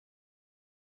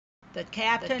The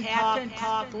Captain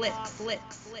Talk Flicks.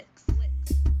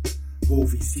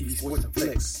 Movies, TV, sports, and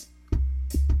flicks.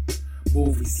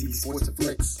 Movies, TV, sports, and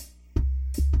flicks.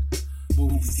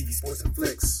 Movies, TV, sports, and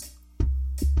flicks.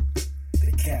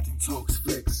 The Captain Talks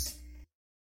Flicks.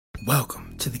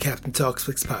 Welcome to the Captain Talks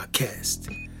Flicks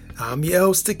podcast. I'm your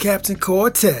host, the Captain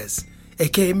Cortez,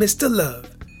 aka Mr.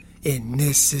 Love, and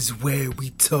this is where we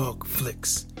talk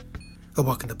flicks.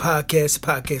 Welcome to the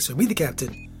podcast where me, the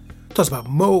Captain, talks about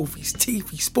movies,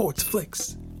 TV, sports,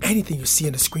 flicks, anything you see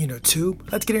on the screen or tube.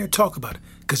 Let's get here and talk about it,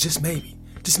 because just maybe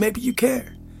you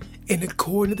care. And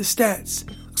according to the stats,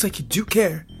 looks like you do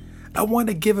care. I want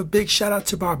to give a big shout out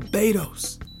to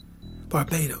Barbados.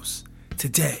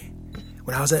 Today,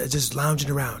 when I was just lounging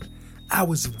around, I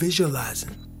was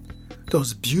visualizing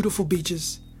those beautiful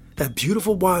beaches, that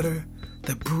beautiful water,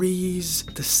 the breeze,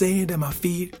 the sand at my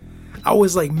feet. I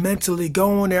was like mentally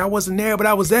going there. I wasn't there, but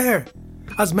I was there.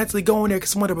 I was mentally going there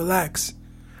because I wanted to relax.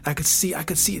 I could see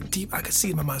it deep. I could see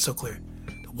it in my mind so clear.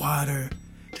 The water,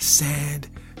 the sand,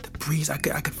 the breeze. I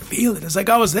could feel it. It's like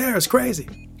I was there. It's crazy.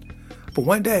 But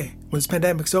one day, when this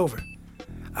pandemic's over,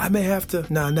 I will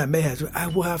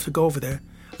have to go over there,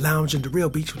 lounge in the real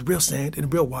beach with real sand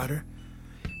and real water.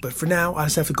 But for now, I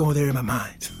just have to go there in my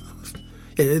mind.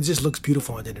 Yeah, it just looks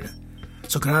beautiful on the internet.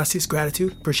 So gracias,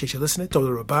 gratitude, appreciate you listening,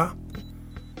 todo rabá.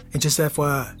 And just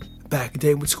FYI, back in the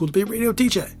day, went to school to be a radio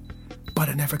DJ, but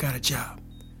I never got a job.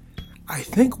 I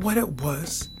think what it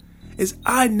was is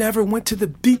I never went to the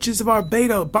beaches of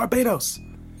Barbados.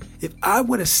 If I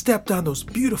would have stepped on those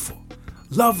beautiful,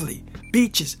 lovely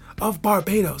beaches of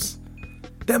Barbados,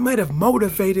 that might have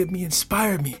motivated me,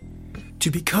 inspired me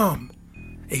to become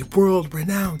a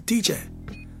world-renowned DJ.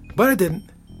 But I didn't.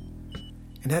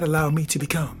 And that allowed me to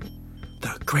become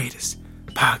the greatest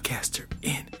podcaster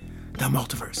in the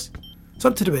multiverse.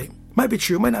 Something to debate. Might be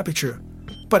true, might not be true.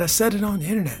 But I said it on the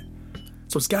internet.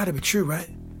 So it's got to be true, right?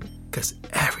 Because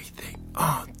everything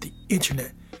on the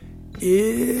internet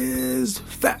is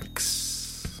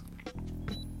facts.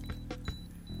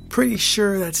 Pretty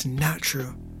sure that's not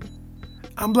true.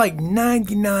 I'm like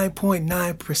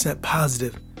 99.9%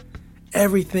 positive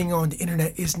everything on the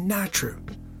internet is not true.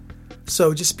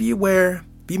 So just be aware,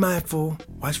 be mindful,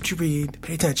 watch what you read,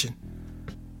 pay attention.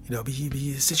 Be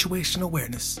situational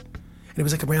awareness. And it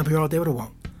was like a ramble here all day, but it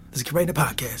won't. Let's get right into the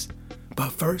podcast.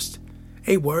 But first,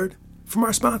 a word from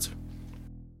our sponsor.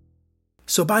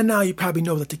 So by now, you probably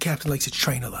know that the Captain likes to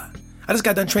train a lot. I just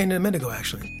got done training a minute ago,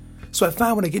 actually. So I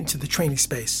found when I get into the training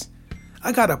space,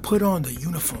 I gotta put on the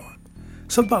uniform.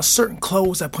 Something about certain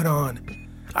clothes I put on,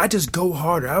 I just go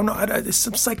harder. I don't know, there's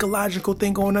some psychological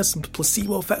thing going on, some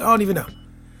placebo effect, I don't even know.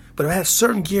 But if I have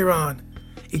certain gear on,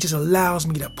 it just allows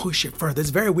me to push it further. It's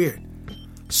very weird.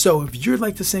 So if you're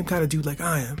like the same kind of dude like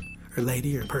I am, or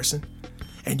lady, or person,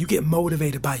 and you get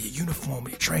motivated by your uniform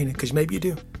and your training, because maybe you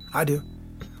do, I do.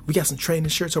 We got some training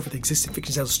shirts over at the Existing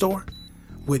Fiction Sales store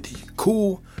with the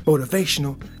cool,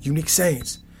 motivational, unique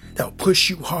sayings that will push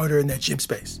you harder in that gym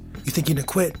space. You think you're gonna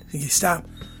quit, you stop,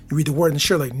 you read the word in the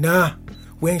shirt like, nah,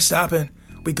 we ain't stopping,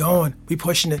 we going, we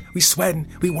pushing it, we sweating,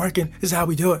 we working, this is how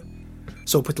we do it.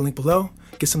 So put the link below,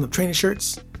 get some of the training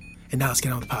shirts, and now let's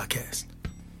get on the podcast.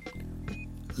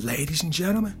 Ladies and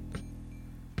gentlemen,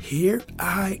 here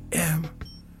I am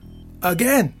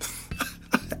again.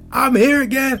 I'm here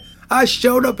again. I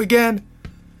showed up again.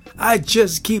 I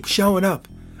just keep showing up.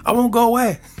 I won't go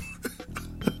away.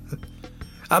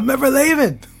 I'm never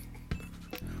leaving.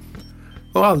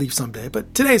 Well, I'll leave someday,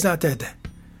 but today's not that day.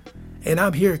 And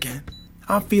I'm here again.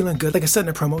 I'm feeling good. Like I said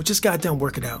in the promo, just got done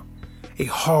working out. A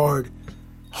hard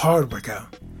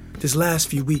workout. This last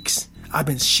few weeks, I've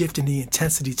been shifting the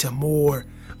intensity to more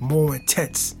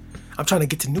intense. I'm trying to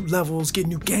get to new levels, get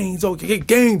new gains. Oh, get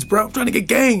gains, bro. I'm trying to get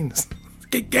gains.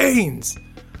 Get gains.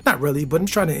 Not really, but I'm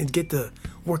trying to get the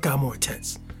workout more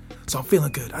intense. So I'm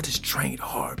feeling good. I just trained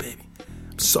hard, baby.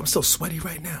 I'm still sweaty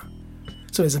right now.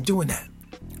 So as I'm doing that.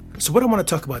 So what I want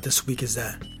to talk about this week is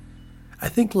that I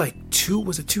think like 2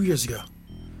 years ago?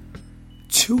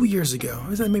 2 years ago.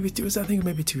 I think maybe 2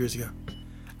 years ago.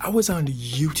 I was on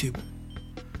YouTube.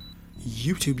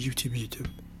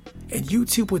 And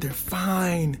YouTube with their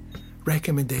fine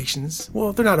recommendations.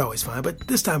 Well, they're not always fine, but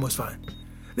this time was fine.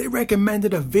 They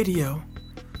recommended a video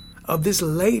of this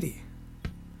lady.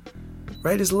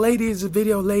 Right? This lady is a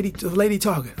lady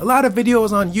talking. A lot of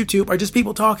videos on YouTube are just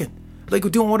people talking. Like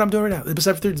doing what I'm doing right now.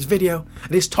 Except for this video,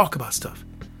 they just talk about stuff.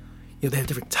 They have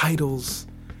different titles,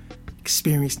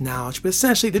 experience, knowledge, but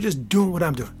essentially they're just doing what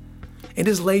I'm doing. And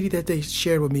this lady that they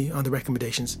shared with me on the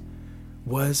recommendations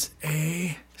was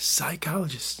a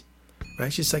psychologist,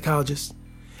 right? She's a psychologist.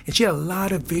 And she had a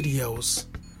lot of videos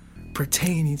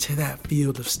pertaining to that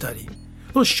field of study.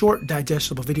 Little short,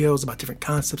 digestible videos about different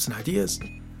concepts and ideas.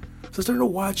 So I started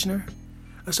watching her.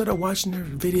 I started watching her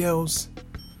videos.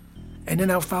 And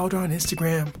then I followed her on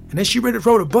Instagram. And then she wrote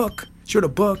a book. She wrote a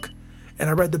book. And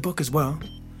I read the book as well.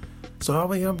 So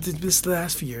this the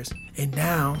last few years. And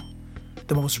now,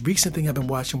 the most recent thing I've been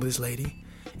watching with this lady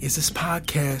is this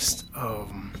podcast.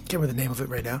 Can't remember the name of it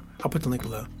right now. I'll put the link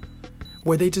below.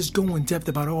 Where they just go in depth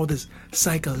about all this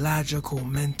psychological,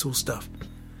 mental stuff.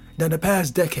 Now, in the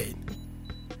past decade,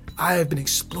 I have been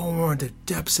exploring the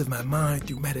depths of my mind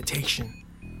through meditation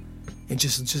and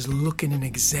just looking and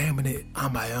examining it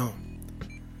on my own.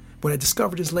 When I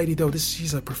discovered this lady, though,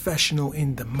 she's a professional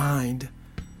in the mind,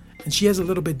 and she has a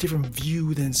little bit different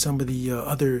view than some of the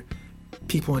other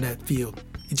people in that field.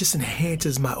 It just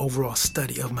enhances my overall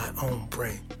study of my own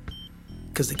brain.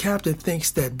 Because the captain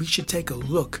thinks that we should take a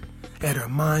look at our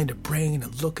mind, our brain,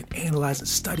 and look and analyze and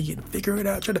study it and figure it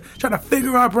out. Try to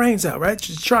figure our brains out, right?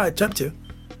 Just attempt to.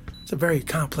 It's a very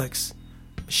complex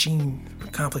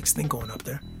thing going up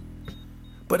there.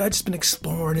 But I've just been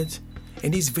exploring it.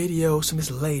 And these videos from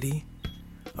this lady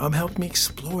helped me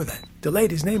explore that. The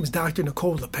lady's name is Dr.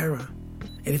 Nicole LaPera.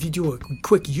 And if you do a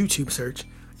quick YouTube search,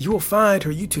 you will find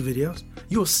her YouTube videos.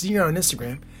 You will see her on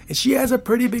Instagram. And she has a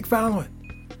pretty big following.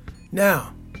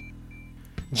 Now,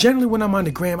 generally when I'm on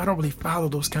the gram, I don't really follow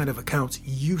those kind of accounts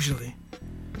usually.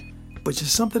 But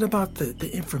just something about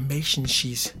the information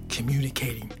she's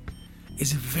communicating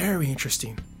is very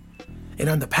interesting. And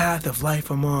on the path of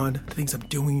life I'm on, the things I'm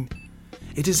doing,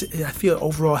 I feel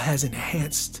overall has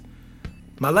enhanced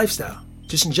my lifestyle.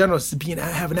 Just in general, it's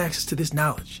having access to this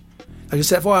knowledge. Like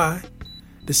just FYI,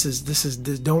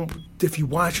 if you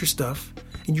watch her stuff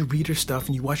and you read her stuff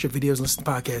and you watch her videos and listen to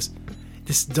podcasts,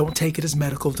 don't take it as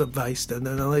medical advice,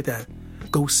 nothing like that.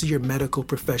 Go see your medical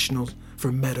professionals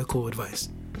for medical advice.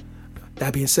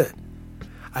 That being said,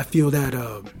 I feel that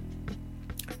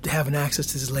having access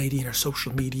to this lady and her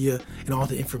social media and all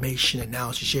the information and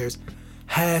knowledge she shares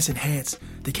has enhanced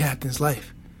the captain's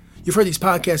life. You've heard these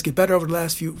podcasts get better over the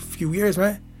last few years,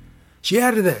 right? She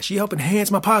added that. She helped enhance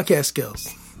my podcast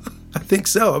skills. I think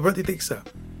so. I really think so.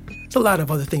 There's a lot of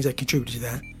other things that contribute to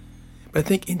that. But I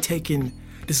think intaking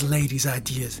this lady's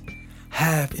ideas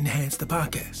have enhanced the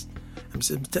podcast.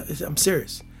 I'm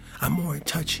serious. I'm more in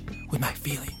touch with my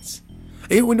feelings.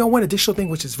 And you know one additional thing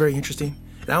which is very interesting,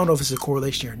 and I don't know if it's a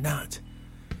correlation or not,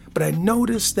 but I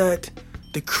noticed that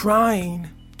the crying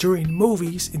during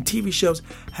movies and TV shows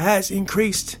has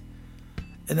increased.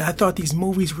 And I thought these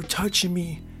movies were touching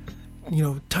me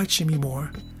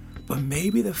more. But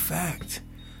maybe the fact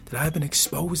that I've been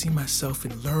exposing myself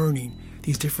and learning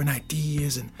these different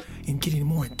ideas and getting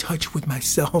more in touch with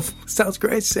myself, sounds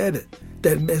great, I said it,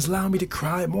 that has allowed me to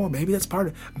cry more. Maybe that's part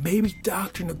of it. Maybe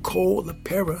Dr. Nicole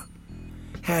LaPera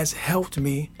has helped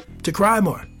me to cry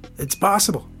more. It's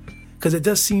possible. Because it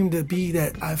does seem to be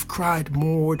that I've cried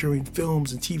more during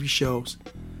films and TV shows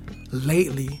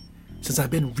lately since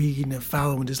I've been reading and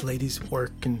following this lady's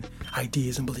work and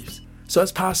ideas and beliefs. So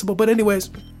it's possible. But anyways,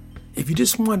 if you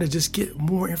just want to just get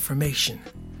more information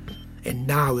and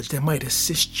knowledge that might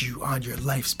assist you on your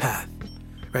life's path,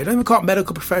 right? Don't even call it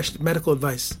medical advice.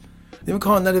 Don't even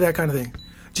call it none of that kind of thing.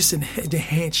 Just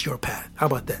enhance your path. How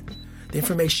about that? The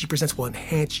information she presents will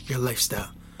enhance your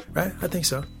lifestyle, right? I think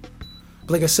so.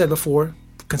 But like I said before,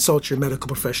 consult your medical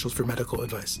professionals for medical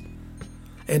advice.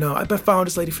 And I've been following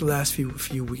this lady for the last few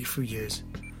years.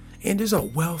 And there's a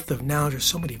wealth of knowledge. There's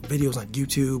so many videos on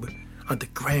YouTube, on the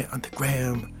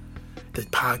gram, the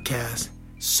podcast.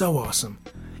 So awesome.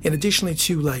 And additionally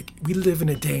too, like, we live in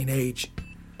a day and age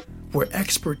where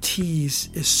expertise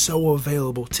is so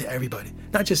available to everybody.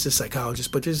 Not just a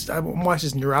psychologist, but I'm watching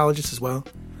this neurologist as well.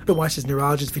 I've been watching his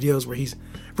neurologist videos where he's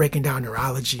breaking down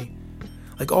neurology.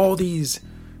 Like all these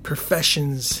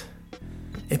professions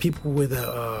and people with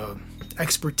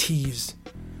expertise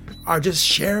are just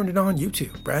sharing it on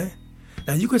YouTube, right?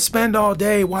 Now you could spend all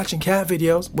day watching cat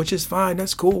videos, which is fine.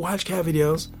 That's cool. Watch cat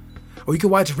videos. Or you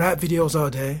can watch rap videos all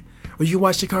day. Or you can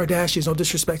watch the Kardashians. Don't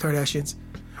disrespect Kardashians.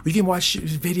 Or you can watch shoe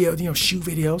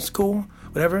videos. Cool.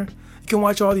 Whatever. You can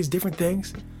watch all these different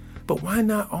things. But why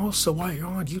not also, while you're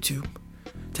on YouTube,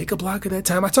 take a block of that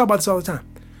time? I talk about this all the time.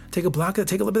 Take a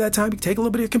little bit of that time. Take a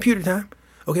little bit of your computer time.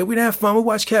 Okay, we're gonna have fun. We'll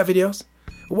watch cat videos.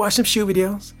 We'll watch some shoe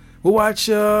videos. We'll watch,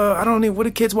 I don't know what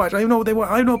the kids watch. I don't even know what they watch.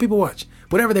 I don't know what people watch.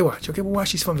 Whatever they watch. Okay, we'll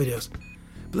watch these fun videos.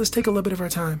 But let's take a little bit of our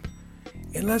time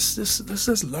and let's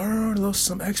just learn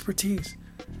some expertise.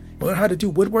 Learn how to do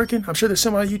woodworking. I'm sure there's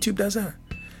someone on YouTube does that.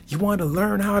 You want to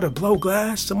learn how to blow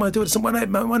glass? Someone do it. Someone might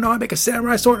know how to make a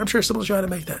samurai sword. I'm sure someone's trying to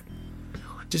make that.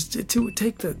 Just to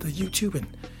take the YouTube and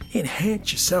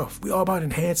Enhance yourself. We all about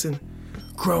enhancing,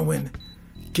 growing,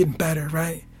 getting better,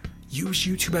 right? Use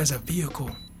YouTube as a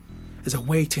vehicle, as a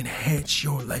way to enhance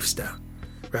your lifestyle,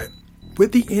 right?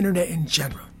 With the internet in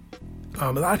general.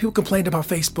 A lot of people complained about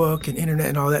Facebook and internet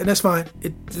and all that, and that's fine.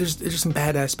 There's some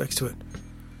bad aspects to it.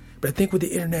 But I think with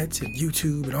the internet and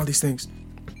YouTube and all these things,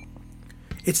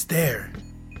 it's there.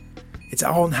 It's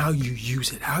all in how you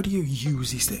use it. How do you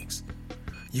use these things?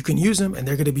 You can use them and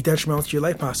they're going to be detrimental to your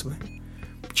life possibly.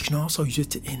 But you can also use it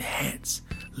to enhance,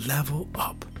 level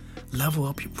up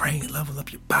your brain, level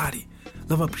up your body,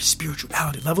 level up your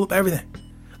spirituality, level up everything.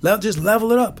 Just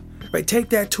level it up, right? Take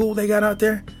that tool they got out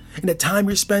there and the time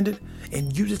you're spending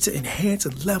and use it to enhance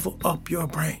and level up your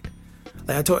brain.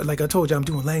 Like I told you, I'm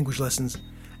doing language lessons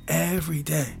every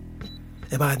day.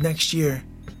 And by next year,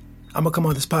 I'm going to come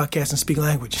on this podcast and speak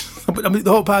language. The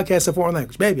whole podcast is a foreign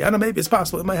language. Maybe. I don't know. Maybe it's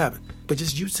possible. It might happen. But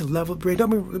just use it to level up brain. Don't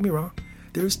get me wrong.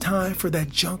 There's time for that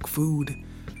junk food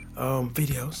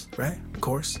videos, right? Of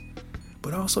course.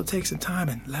 But also take some time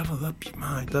and level up your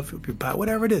mind, level up your body,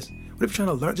 whatever it is. Whatever you're trying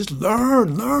to learn, just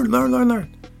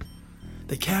learn.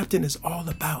 The captain is all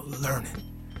about learning,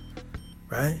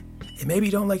 right? And maybe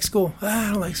you don't like school.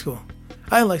 I don't like school.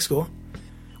 I didn't like school.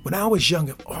 When I was young,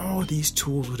 if all these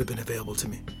tools would have been available to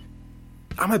me,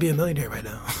 I might be a millionaire right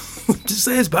now. Just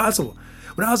say it's possible.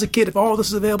 When I was a kid, if all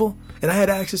this was available and I had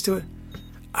access to it,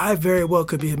 I very well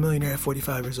could be a millionaire at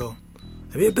 45 years old.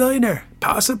 Maybe a billionaire,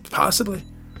 possibly.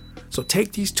 So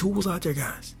take these tools out there,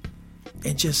 guys,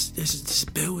 and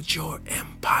just build your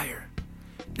empire.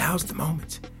 Now's the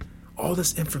moment. All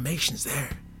this information's there.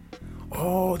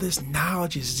 All this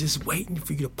knowledge is just waiting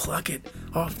for you to plug it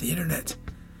off the internet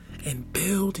and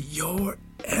build your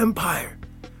empire,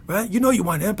 right? You know you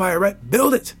want an empire, right?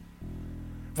 Build it.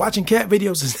 Watching cat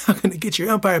videos is not going to get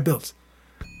your empire built.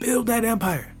 Build that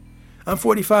empire. I'm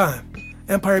 45.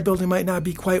 Empire building might not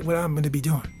be quite what I'm going to be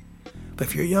doing. But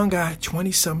if you're a young guy,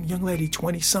 20-something, young lady,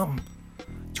 20-something,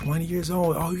 20 years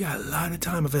old, you got a lot of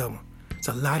time available. There's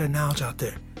a lot of knowledge out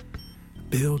there.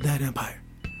 Build that empire.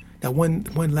 Now, one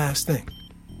last thing.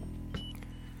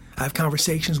 I have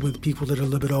conversations with people that are a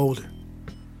little bit older,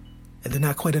 and they're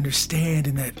not quite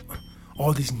understanding that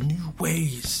all these new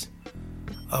ways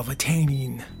of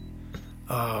attaining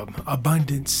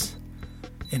abundance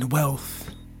and wealth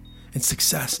and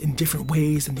success in different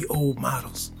ways than the old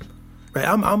models. Right?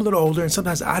 I'm a little older, and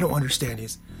sometimes I don't understand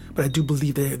these, but I do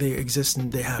believe they exist and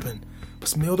they happen. But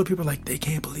some older people are like, they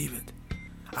can't believe it.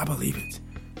 I believe it.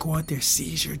 Go out there,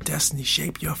 seize your destiny,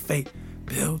 shape your fate,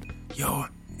 build your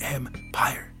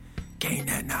empire, gain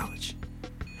that knowledge.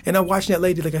 And I'm watching that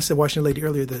lady, like I said,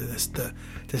 earlier, the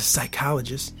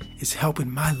psychologist is helping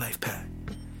my life path.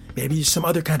 Maybe some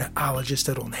other kind of ologist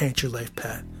that'll enhance your life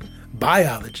path.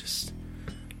 Biologist,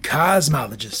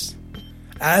 cosmologist,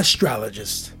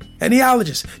 astrologist, any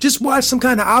ologist. Just watch some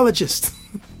kind of ologist.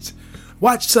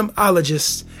 Watch some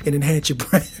ologist and enhance your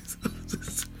brain.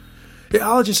 The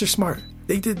ologists are smart.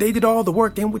 They did all the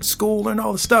work. They went to school, learned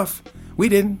all the stuff. We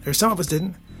didn't, or some of us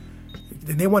didn't.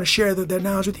 And they want to share their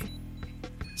knowledge with you.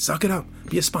 Suck it up.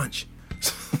 Be a sponge.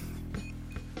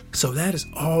 So that is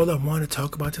all I want to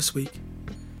talk about this week.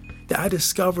 That I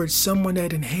discovered someone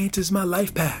that enhances my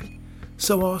life path.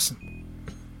 So awesome.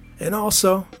 And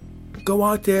also, go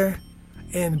out there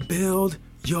and build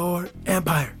your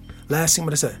empire. Last thing I'm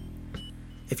going to say.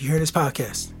 If you're hearing this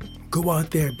podcast, go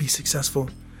out there and be successful.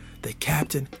 The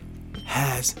captain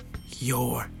has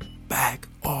your back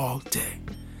all day.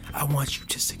 I want you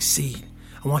to succeed.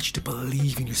 I want you to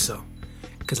believe in yourself.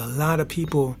 Because a lot of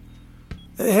people,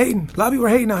 they're hating. A lot of people are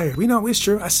hating out here. We know it's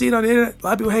true. I see it on the internet. A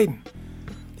lot of people are hating.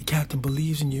 The captain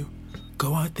believes in you.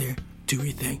 Go out there, do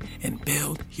your thing, and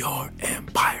build your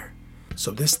empire.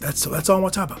 So that's all I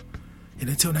want to talk about. And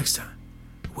until next time,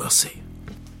 we'll see.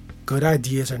 Good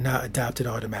ideas are not adopted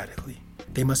automatically.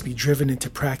 They must be driven into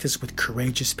practice with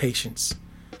courageous patience.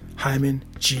 Hyman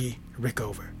G.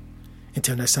 Rickover.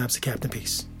 Until next time, it's the Captain.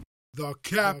 Peace. The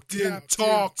Captain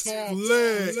Talks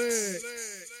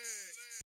Flicks.